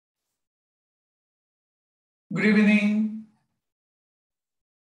Good evening.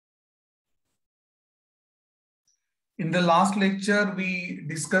 In the last lecture, we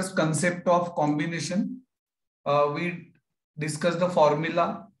discussed concept of combination. We discussed the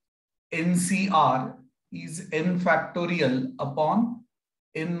formula NCR is n factorial upon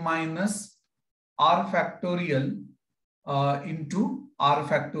n minus r factorial into r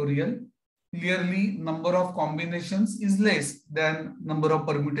factorial. Clearly, number of combinations is less than number of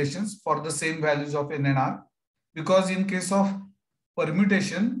permutations for the same values of n and r, because in case of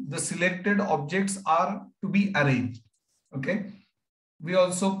permutation, the selected objects are to be arranged. Okay. We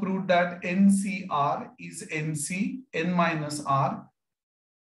also proved that NCR is NC n minus r.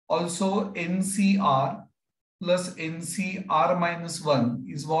 Also NCR plus NCR minus 1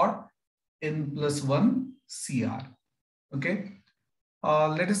 is what? N plus 1 CR. Okay.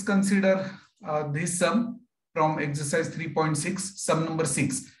 Let us consider this sum from exercise 3.6, sum number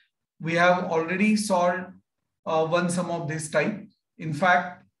 6. We have already solved one sum of this type. In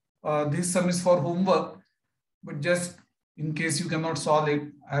fact, this sum is for homework, but just in case you cannot solve it,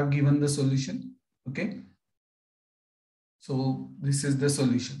 I have given the solution. Okay. So this is the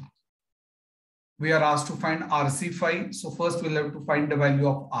solution. We are asked to find RC5. So first we'll have to find the value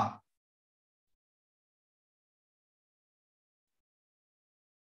of R.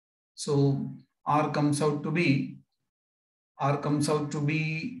 So R comes out to be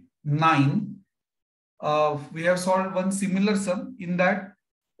 9. We have solved one similar sum in that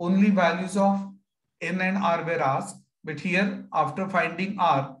only values of n and r were asked. But here, after finding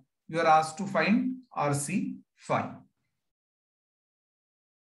R, you are asked to find RC5.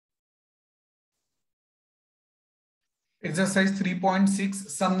 Exercise 3.6,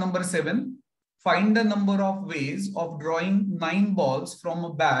 sum number 7. Find the number of ways of drawing 9 balls from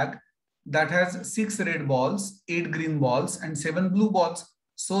a bag that has 6 red balls, 8 green balls, and 7 blue balls,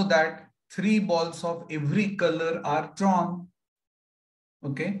 so that 3 balls of every color are drawn.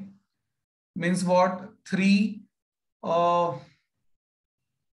 Okay. Means what? 3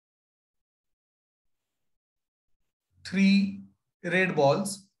 red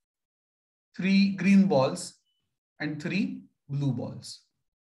balls, 3 green balls, and 3 blue balls.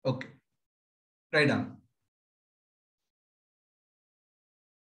 Okay. Write down.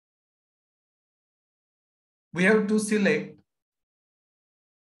 We have to select.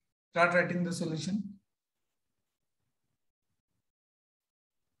 Start writing the solution.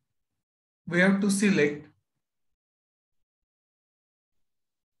 We have to select.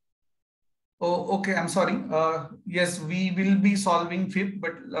 Oh, okay. I'm sorry. Yes, we will be solving 5th,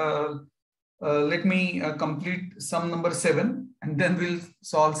 but let me complete sum number 7 and then we'll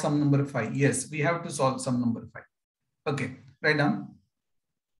solve sum number 5. Yes, we have to solve sum number 5. Okay, write down.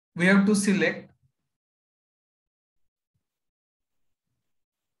 We have to select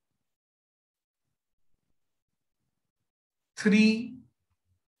three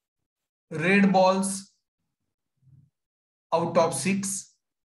red balls out of 6.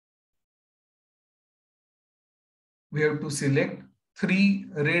 We have to select 3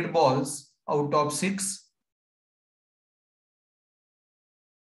 red balls out of 6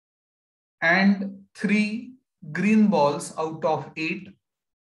 and 3 green balls out of 8.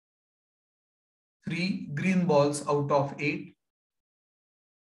 3 green balls out of 8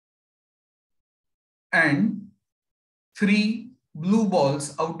 and 3 blue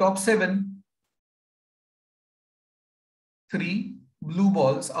balls out of 7. 3 blue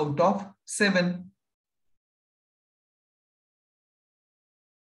balls out of 7.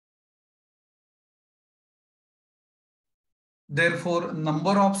 Therefore,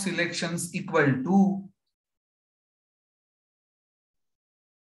 number of selections equal to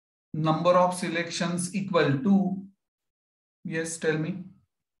yes, tell me,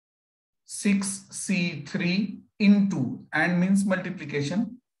 6C3 into, and means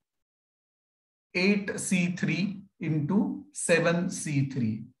multiplication, 8C3 into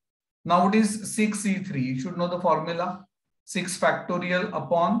 7C3. Now it is 6C3. You should know the formula. 6 factorial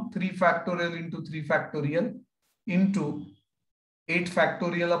upon 3 factorial into 3 factorial into 8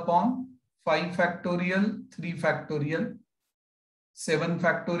 factorial upon 5 factorial, 3 factorial, 7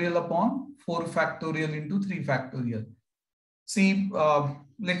 factorial upon 4 factorial into 3 factorial. See,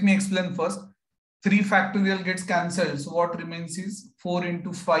 let me explain first. 3 factorial gets cancelled. So what remains is 4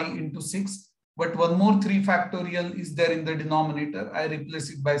 into 5 into 6. But one more 3 factorial is there in the denominator. I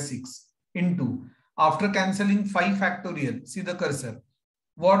replace it by 6 into. After cancelling 5 factorial, see the cursor.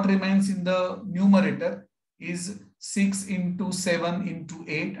 What remains in the numerator is 6 into 7 into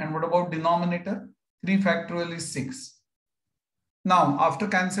 8. And what about denominator? 3 factorial is 6. Now, after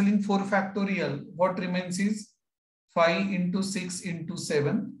cancelling 4 factorial, what remains is 5 into 6 into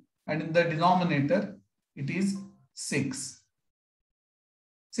 7. And in the denominator, it is 6.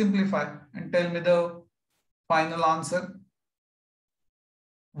 Simplify and tell me the final answer.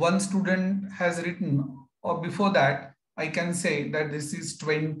 One student has written, or before that, I can say that this is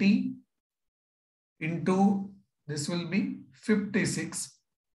 20 into, this will be 56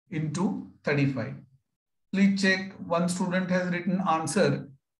 into 35. Please check, one student has written answer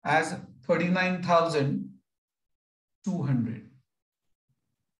as 39,200.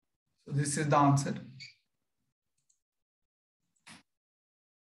 So this is the answer.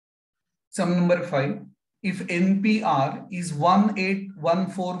 Sum number 5. If NPR is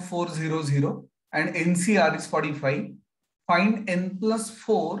 1814400 and NCR is 45, find N plus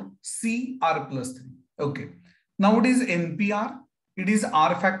 4 CR plus 3. Okay. Now what is NPR? It is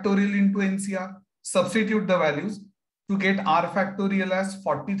R factorial into NCR. Substitute the values to get R factorial as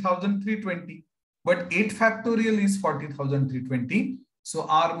 40,320. But 8 factorial is 40,320. So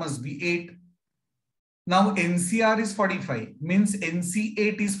R must be 8. Now NCR is 45, means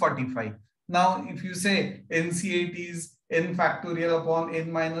NC8 is 45. Now if you say NC8 is n factorial upon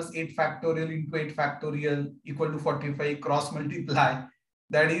n minus 8 factorial into 8 factorial equal to 45, cross multiply,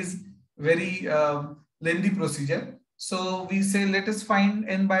 that is very lengthy procedure. So we say let us find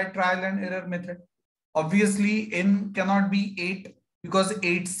n by trial and error method. Obviously n cannot be 8 because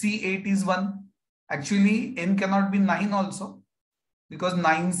 8C8 is 1. Actually n cannot be 9 also, because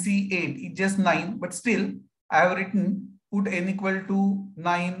 9C8 is just 9, but still I have written put n equal to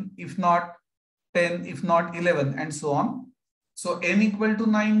 9, if not 10, if not 11, and so on. So n equal to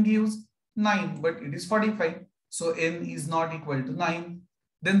 9 gives 9, but it is 45. So n is not equal to 9.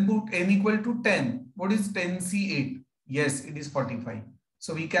 Then put n equal to 10. What is 10C8? Yes, it is 45.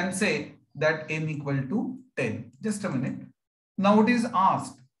 So we can say that n equal to 10. Just a minute. Now what is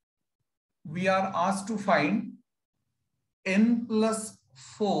asked? We are asked to find n plus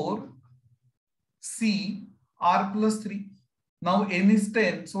 4 C R plus 3. Now n is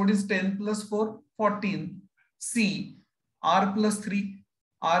 10. So what is 10 plus 4? 14. C R plus 3.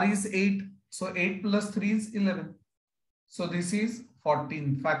 R is 8. So 8 plus 3 is 11. So this is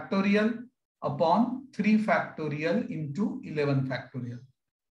 14 factorial upon 3 factorial into 11 factorial.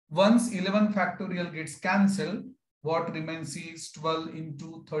 Once 11 factorial gets cancelled, what remains is 12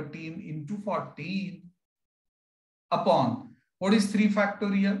 into 13 into 14 upon, what is 3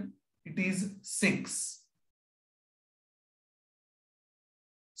 factorial? It is 6.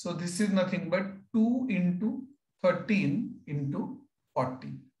 So this is nothing but 2 into 13 into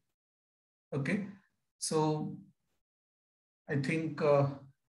 40. Okay. So I think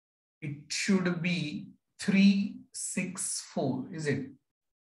it should be 364, is it?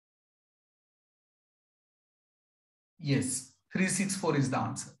 Yes, 364 is the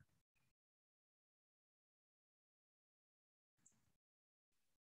answer.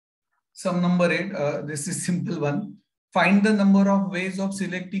 Sum number 8, this is simple one. Find the number of ways of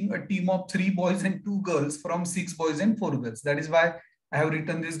selecting a team of 3 boys and 2 girls from 6 boys and 4 girls. That is why I have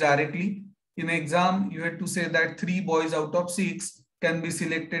written this directly. In exam, you had to say that 3 boys out of 6 can be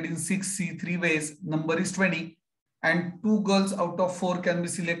selected in 6C 3 ways. Number is 20. And 2 girls out of 4 can be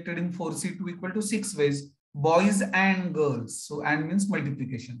selected in 4C2 equal to 6 ways. Boys and girls. So and means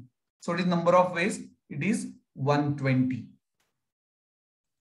multiplication. So it is number of ways. It is 120.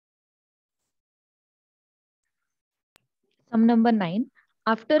 Sum number 9.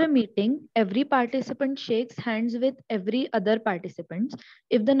 After a meeting, every participant shakes hands with every other participant.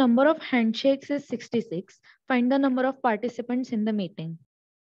 If the number of handshakes is 66, find the number of participants in the meeting.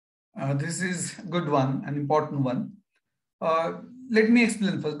 This is good one, an important one. Let me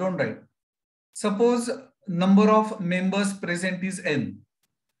explain first, don't write. Suppose number of members present is n.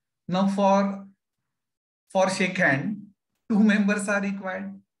 Now for shake hand, 2 members are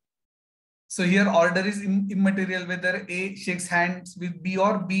required. So here order is immaterial, whether A shakes hands with B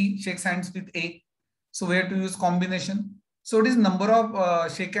or B shakes hands with A. So we have to use combination. So it is number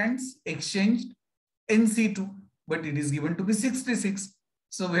of shake hands exchanged NC2, but it is given to be 66.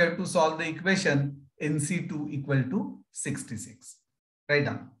 So we have to solve the equation NC2 equal to 66. Write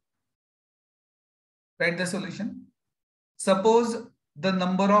down. Write the solution. Suppose the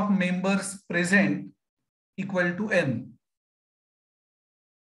number of members present equal to n.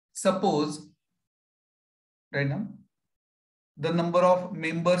 Suppose, right now, the number of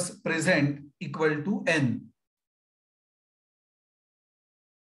members present equal to n.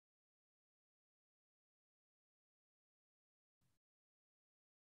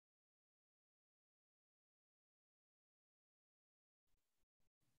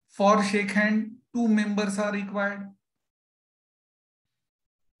 For shake hand, 2 members are required.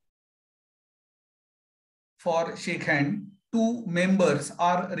 For shake hand, 2 members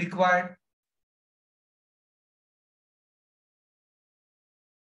are required.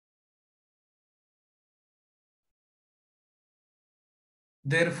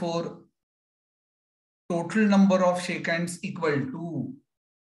 Therefore, total number of shake hands equal to,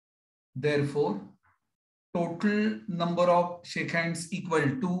 therefore, total number of shake hands equal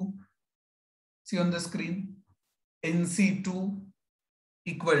to, see on the screen, NC2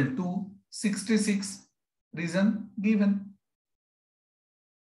 equal to 66. Reason given.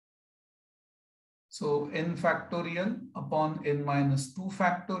 So n factorial upon n minus 2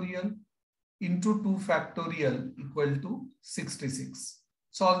 factorial into 2 factorial equal to 66.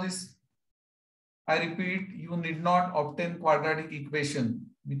 Solve this. I repeat, you need not obtain quadratic equation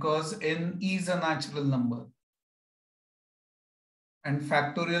because n is a natural number. And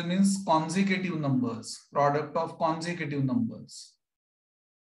factorial means consecutive numbers, product of consecutive numbers.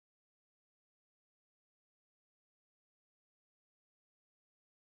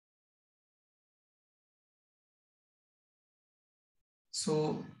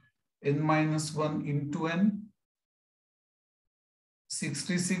 So n minus 1 into n,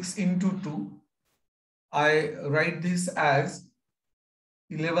 66 into 2. I write this as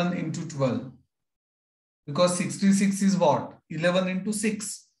 11 into 12. Because 66 is what? 11 into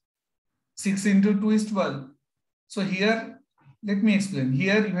 6. 6 into 2 is 12. So here, let me explain.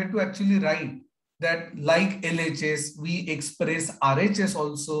 Here you have to actually write that like LHS, we express RHS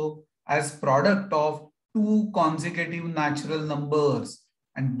also as product of two consecutive natural numbers.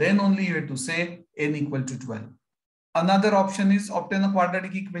 And then only you have to say n equal to 12. Another option is obtain a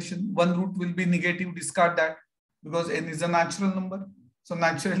quadratic equation. One root will be negative, discard that because n is a natural number. So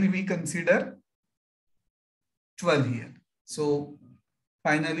naturally we consider 12 here. So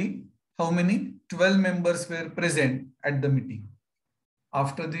finally, how many? 12 members were present at the meeting.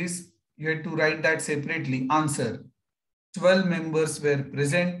 After this, you have to write that separately. Answer. 12 members were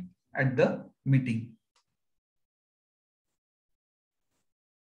present at the meeting.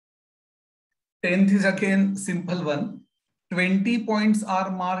 10th is again simple one. 20 points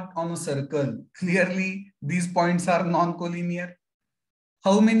are marked on a circle. Clearly, these points are non-collinear.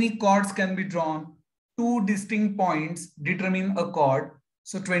 How many chords can be drawn? Two distinct points determine a chord.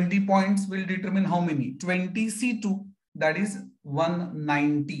 So 20 points will determine how many? 20 C2, that is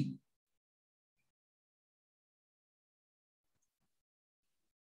 190.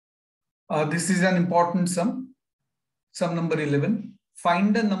 This is an important sum. Sum number 11.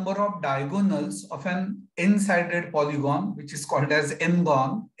 Find the number of diagonals of an n-sided polygon, which is called as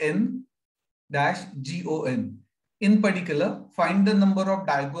n-gon, n-gon. In particular, find the number of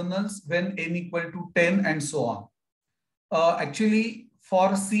diagonals when n equal to 10 and so on. Actually,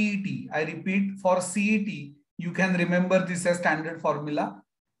 for CET, I repeat, for CET, you can remember this as standard formula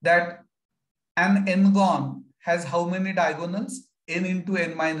that an n-gon has how many diagonals? N into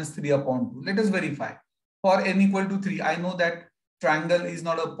n minus 3 upon 2. Let us verify. For n equal to 3, I know that triangle is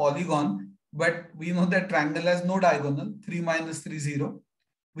not a polygon, but we know that triangle has no diagonal, 3 minus 3, 0.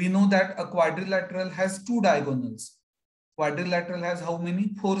 We know that a quadrilateral has two diagonals. Quadrilateral has how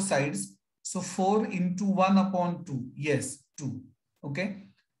many? 4 sides. So 4 into 1 upon 2. Yes, 2. Okay.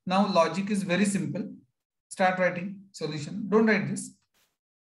 Now logic is very simple. Start writing solution. Don't write this.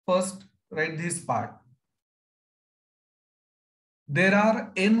 First, write this part. There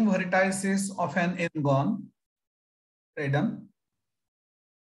are n vertices of an n-gon. Write down.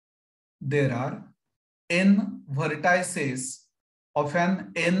 There are n vertices of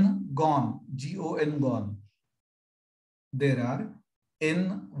an n-gon. G-O-N-gon. There are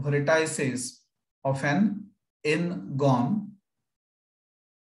n vertices of an n-gon.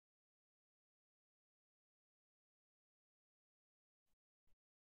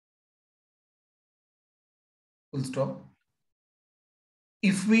 Full stop.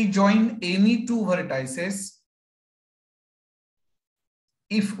 If we join any two vertices,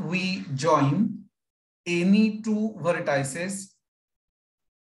 if we join any two vertices,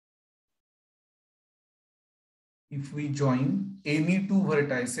 if we join any two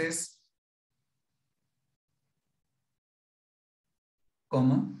vertices,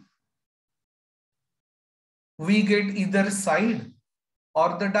 comma, we get either side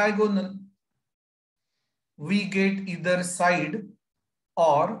or the diagonal. We get either side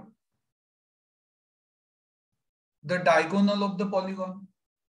or the diagonal of the polygon.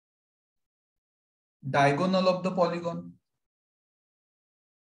 Diagonal of the polygon.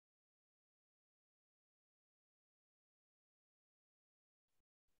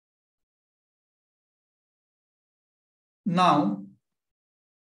 Now,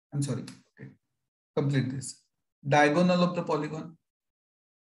 I'm sorry, okay. Complete this. Diagonal of the polygon.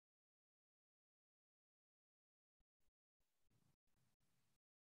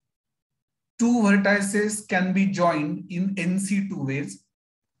 Two vertices can be joined in NC2 ways.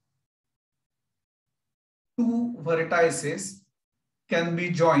 Two vertices can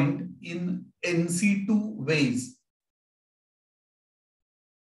be joined in NC2 ways.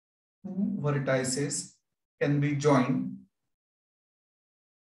 Two vertices can be joined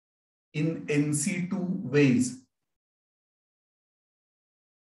in NC2 ways.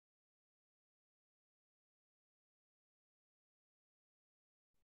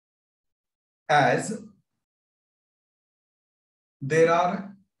 As there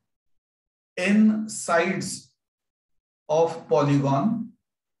are n sides of polygon,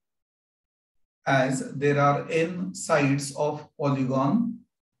 as there are n sides of polygon,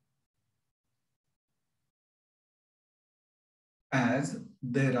 as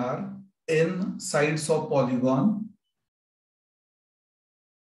there are n sides of polygon,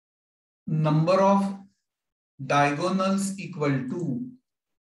 number of diagonals equal to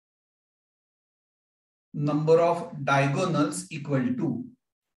number of diagonals equal to.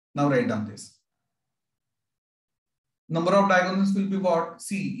 Now write down this. Number of diagonals will be what?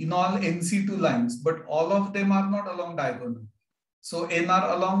 See, in all NC2 lines, but all of them are not along diagonal. So n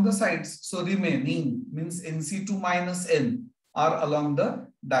are along the sides. So remaining means NC2 minus n are along the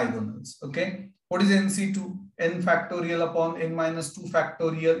diagonals. Okay. What is NC2? N factorial upon n minus 2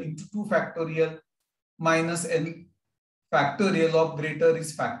 factorial into 2 factorial minus n factorial of greater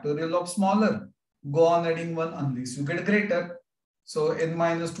is factorial of smaller. Go on adding one unless you get greater. So n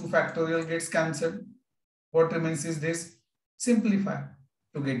minus 2 factorial gets cancelled. What remains is this. Simplify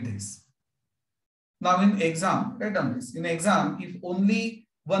to get this. Now in exam, write down this. In exam, if only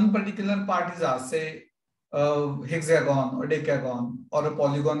one particular part is asked, say hexagon or decagon or a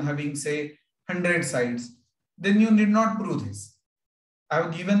polygon having say 100 sides, then you need not prove this. I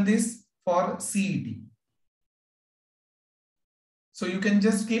have given this for CET. So you can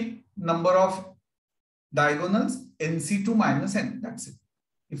just keep number of diagonals NC2 minus n. That's it.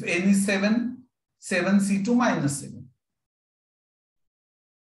 If n is 7, 7C2 minus 7.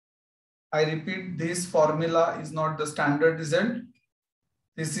 I repeat, this formula is not the standard result.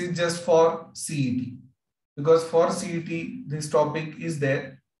 This is just for CET. Because for CET, this topic is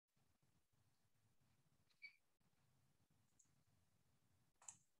there.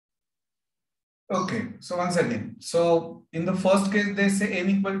 Okay, so once again, so in the first case, they say n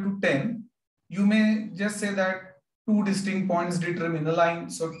equal to 10. You may just say that 2 distinct points determine a line.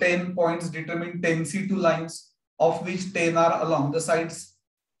 So 10 points determine 10 C2 lines, of which 10 are along the sides.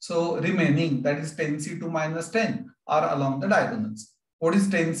 So remaining, that is 10 C2 minus 10, are along the diagonals. What is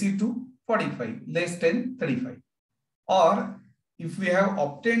 10 C2? 45, less 10, 35. Or if we have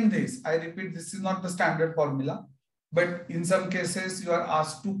obtained this, I repeat, this is not the standard formula, but in some cases you are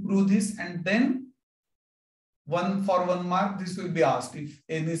asked to prove this, and then one for 1 mark, this will be asked. If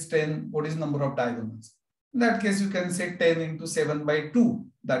n is 10, what is number of diagonals? In that case, you can say 10 into 7 by 2,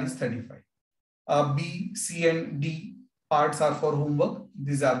 that is 35. B, C, and D parts are for homework.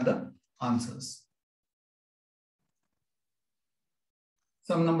 These are the answers.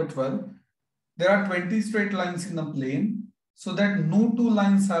 Sum number 12. There are 20 straight lines in a plane so that no 2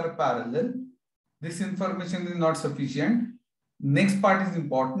 lines are parallel. This information is not sufficient. Next part is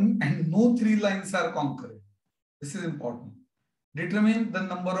important, and no 3 lines are concurrent. This is important. Determine the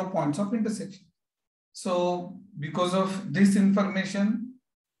number of points of intersection. So because of this information,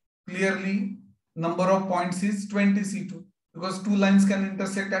 clearly number of points is 20 C2, because 2 lines can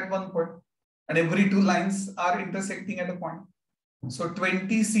intersect at one point and every 2 lines are intersecting at a point. So 20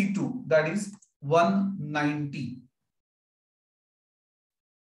 C2, that is 190.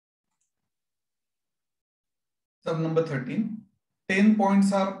 Sum number 13. 10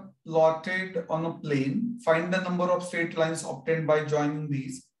 points are plotted on a plane. Find the number of straight lines obtained by joining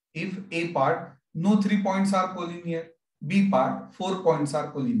these. If A part, no 3 points are collinear. B part, 4 points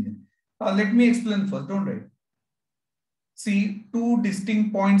are collinear. Let me explain first, don't write. See, 2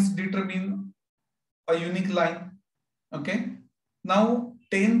 distinct points determine a unique line. Okay. Now,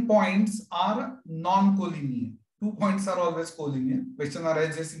 10 points are non-collinear. 2 points are always collinear. Question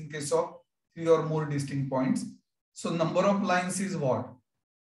arises in case of 3 or more distinct points. So, number of lines is what?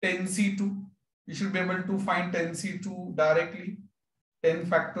 10 C2. You should be able to find 10 C2 directly. 10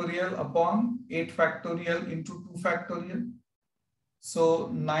 factorial upon 8 factorial into 2 factorial. So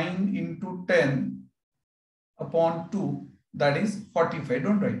 9 into 10 upon 2, that is 45.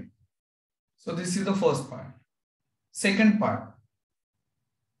 Don't write. So this is the first part. Second part.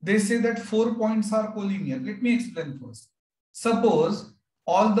 They say that 4 points are collinear. Let me explain first. Suppose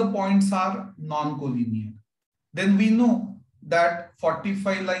all the points are non-collinear. Then we know that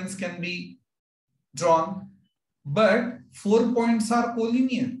 45 lines can be drawn. But 4 points are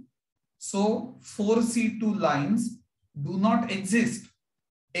collinear. So 4 C2 lines do not exist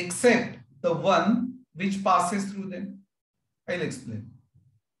except the one which passes through them. I'll explain.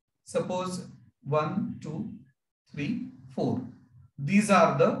 Suppose 1, 2, 3, 4. These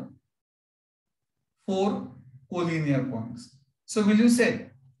are the 4 collinear points. So will you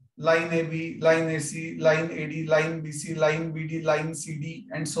say line AB, line AC, line AD, line BC, line BD, line CD,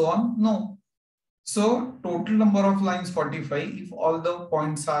 and so on? No. So total number of lines 45 if all the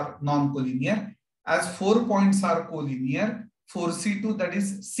points are non-collinear. As 4 points are collinear, 4C2, that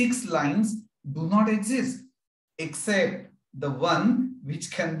is 6 lines, do not exist except the one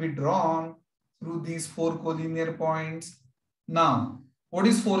which can be drawn through these 4 collinear points. Now, what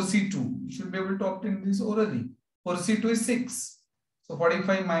is 4C2? You should be able to obtain this orally. 4C2 is 6. So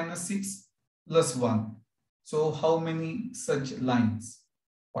 45 minus 6 plus 1. So how many such lines?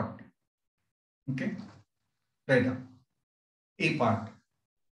 40. Okay. Right now. A part.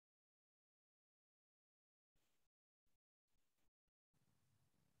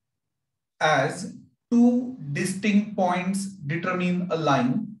 As 2 distinct points determine a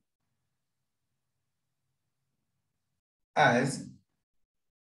line, as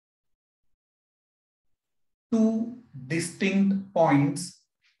 2 distinct points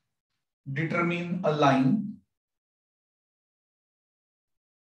determine a line,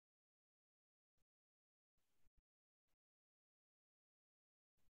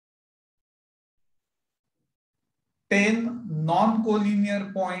 ten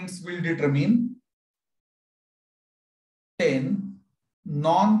non-collinear points will determine 10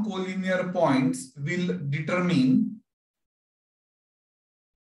 non-collinear points will determine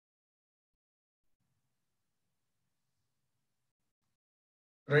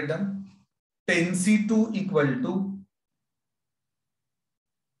right down 10C2 equal to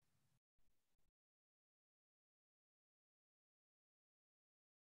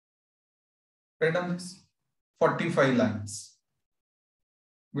right down this 45 lines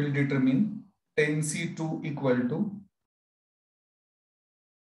will determine 10C2 equal to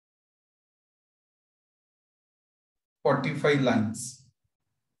 45 lines.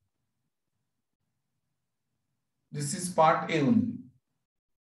 This is part A only.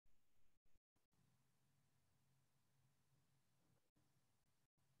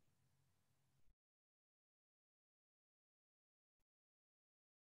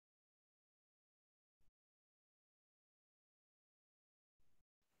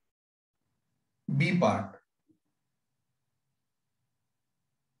 B part.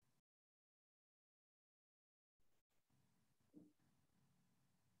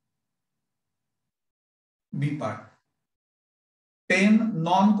 B part. 10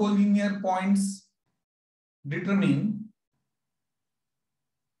 non-collinear points determine,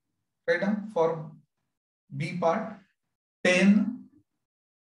 right down for B part, 10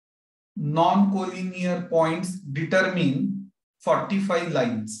 non-collinear points determine 45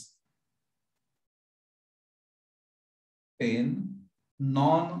 lines. 10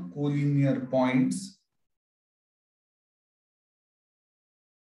 non-collinear points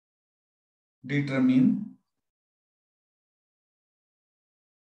determine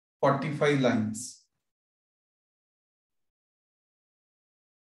 45 lines.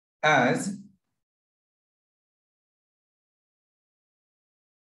 As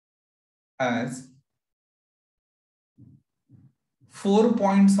 4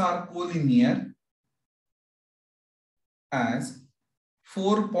 points are collinear, as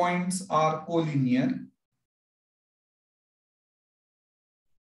 4 points are collinear,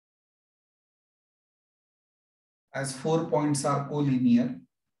 as 4 points are collinear,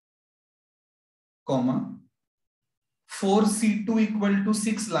 comma, 4C2 equal to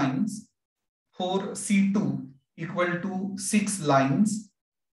 6 lines, 4C2 equal to 6 lines,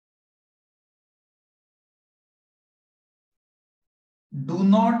 do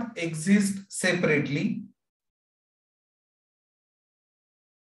not exist separately,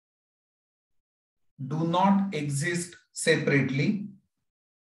 do not exist separately,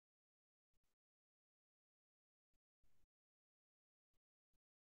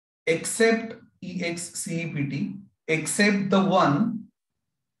 except EXCEPT, except the one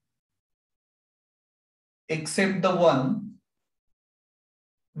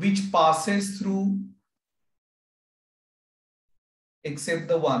which passes through, except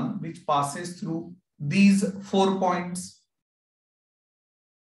the one which passes through these 4 points.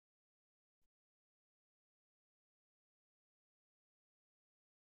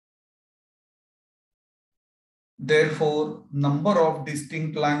 Therefore, number of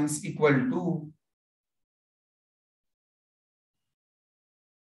distinct lines equal to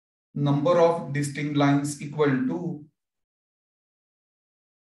number of distinct lines equal to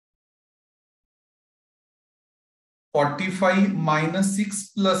 45 minus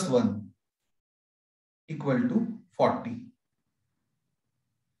 6 plus 1 equal to 40.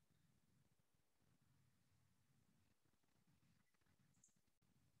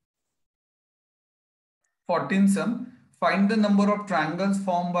 14 sum. Find the number of triangles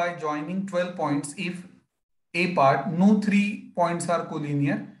formed by joining 12 points if A part, no 3 points are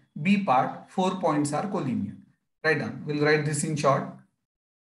collinear, B part, 4 points are collinear. Write down. We'll write this in short.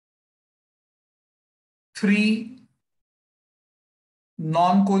 3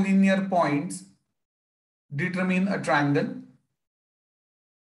 non-collinear points determine a triangle.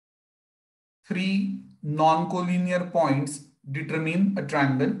 3 non-collinear points determine a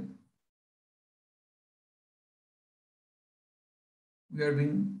triangle. We are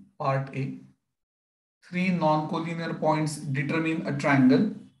doing part A. 3 non-collinear points determine a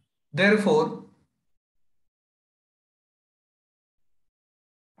triangle. Therefore,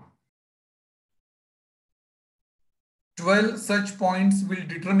 twelve such points will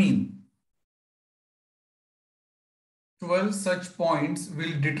determine. 12 such points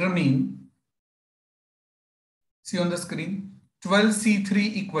will determine. See on the screen. 12C3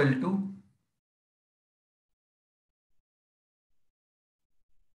 equal to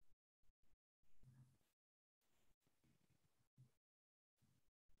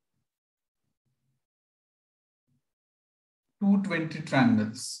 220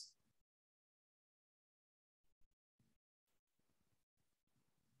 triangles.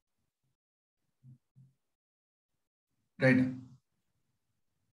 Right.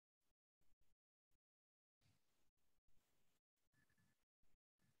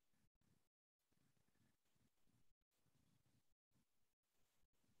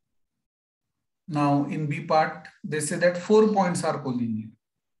 Now in B part, they say that 4 points are collinear.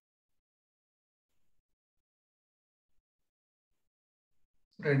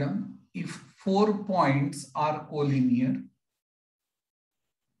 Write down. If 4 points are collinear,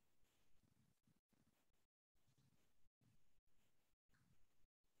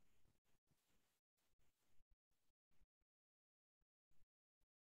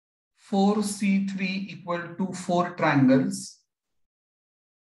 four C3 equal to 4 triangles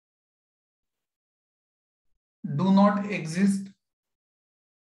do not exist.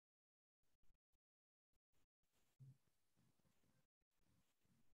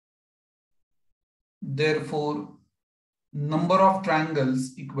 Therefore, number of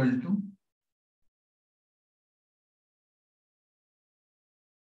triangles equal to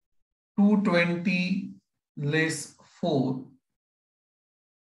 220 less 4,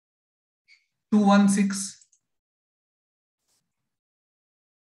 216.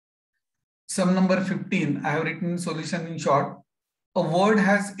 Sum number 15, I have written solution in short. A word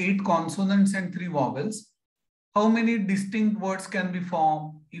has 8 consonants and 3 vowels. How many distinct words can be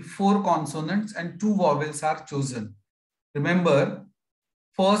formed if 4 consonants and 2 vowels are chosen? Remember,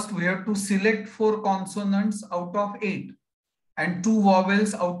 first we have to select 4 consonants out of 8 and 2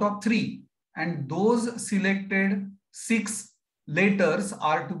 vowels out of 3. And those selected 6 letters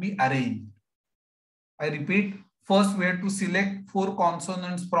are to be arranged. I repeat, first we have to select 4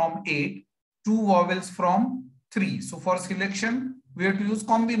 consonants from 8, 2 vowels from 3. So for selection, we have to use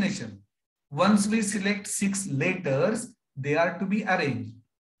combination. Once we select 6 letters, they are to be arranged.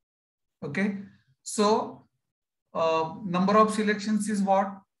 Okay. So number of selections is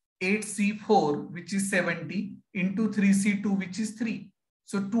what? 8C4, which is 70, into 3C2, which is 3.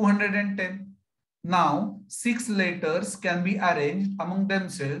 So 210. Now 6 letters can be arranged among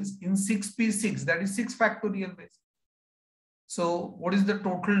themselves in 6p6, that is 6 factorial ways. So what is the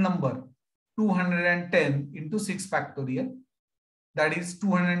total number? 210 into 6 factorial. That is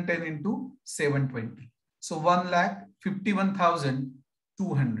 210 into 720. So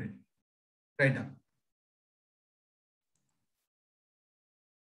 1,51,200. Right down.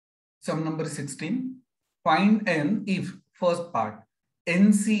 Sum number 16. Find n if, first part,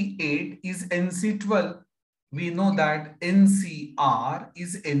 NC8 is NC12. We know that NCR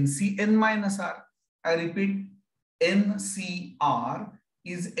is NCn minus R. I repeat, NCR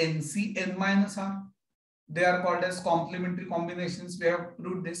is NCn minus R. They are called as complementary combinations. We have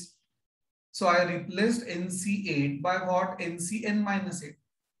proved this. So I replaced NC8 by what? NCn minus 8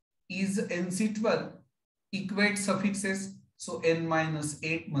 is NC12. Equate suffixes. So n minus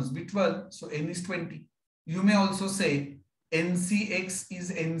 8 must be 12. So n is 20. You may also say NCX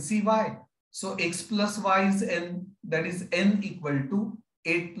is NCY. So x plus y is n. That is n equal to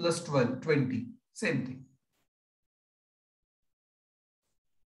 8 plus 12, 20. Same thing.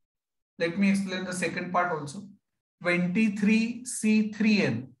 Let me explain the second part also.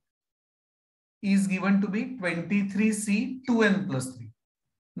 23C3n is given to be 23C2n plus 3.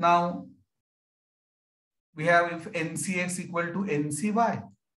 Now, we have if NCX equal to NCY,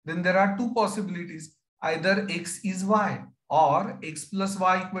 then there are 2 possibilities. Either x is y or x plus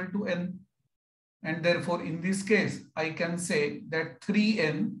y equal to n. And therefore, in this case, I can say that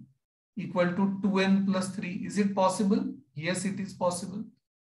 3n equal to 2n plus 3. Is it possible? Yes, it is possible.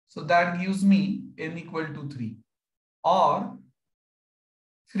 So that gives me n equal to 3. Or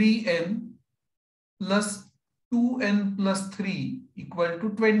 3n plus 2n plus 3 equal to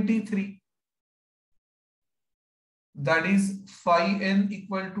 23. That is 5n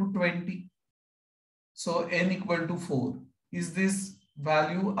equal to 20. So n equal to 4. Is this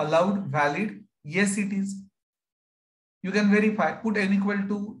value allowed, valid? Yes, it is. You can verify. Put n equal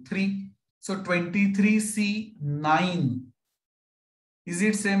to 3. So 23C9. Is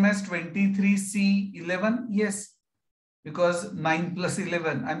it same as 23C11? Yes. Because 9 plus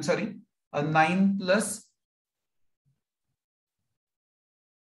 11, I'm sorry, 9 plus,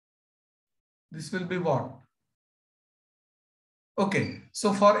 this will be what? Okay,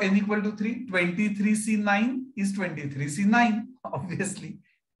 so for n equal to 3, 23C9 is 23C9, obviously.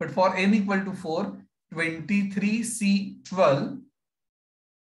 But for n equal to 4, 23C12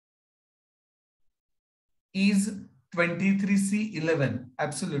 is 23C11,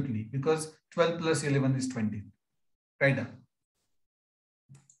 absolutely, because 12 plus 11 is 20. Right up.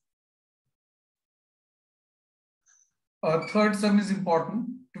 Third sum is important.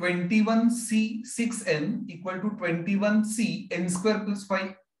 21C6n equal to 21C n square plus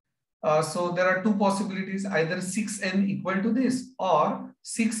 5. So there are two possibilities, either 6n equal to this or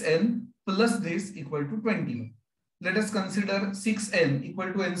 6n plus this equal to 21. Let us consider 6n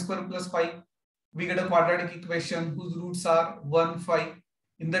equal to n square plus 5. We get a quadratic equation whose roots are 1, 5.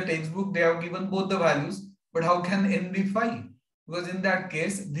 In the textbook, they have given both the values, but how can n be 5? Because in that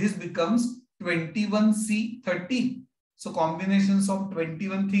case, this becomes 21C30. So combinations of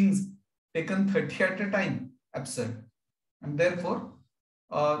 21 things taken 30 at a time, absurd. And therefore,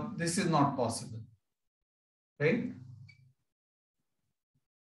 this is not possible, right?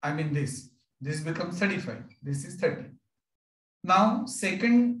 I mean this becomes 35. This is 30. Now,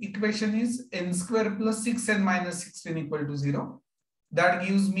 second equation is n square plus 6n minus 16 equal to 0. That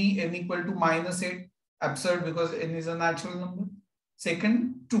gives me n equal to minus 8. Absurd because n is a natural number.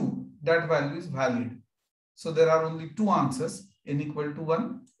 Second, 2. That value is valid. So there are only two answers, n equal to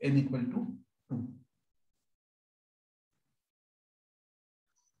 1, n equal to 2.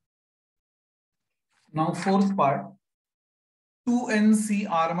 Now fourth part,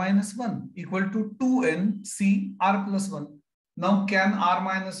 2ncr minus 1 equal to 2ncr plus 1. Now can r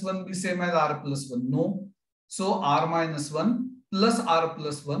minus 1 be same as r plus 1? No. So r minus 1 plus r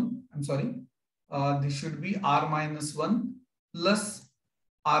plus 1, I'm sorry, this should be r minus 1 plus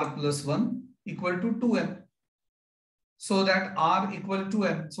r plus 1 equal to 2n. So that r equal to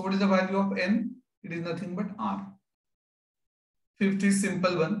n. So what is the value of n? It is nothing but r. Fifth is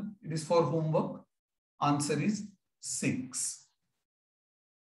simple one. It is for homework. Answer is 6.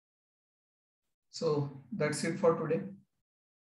 So that's it for today.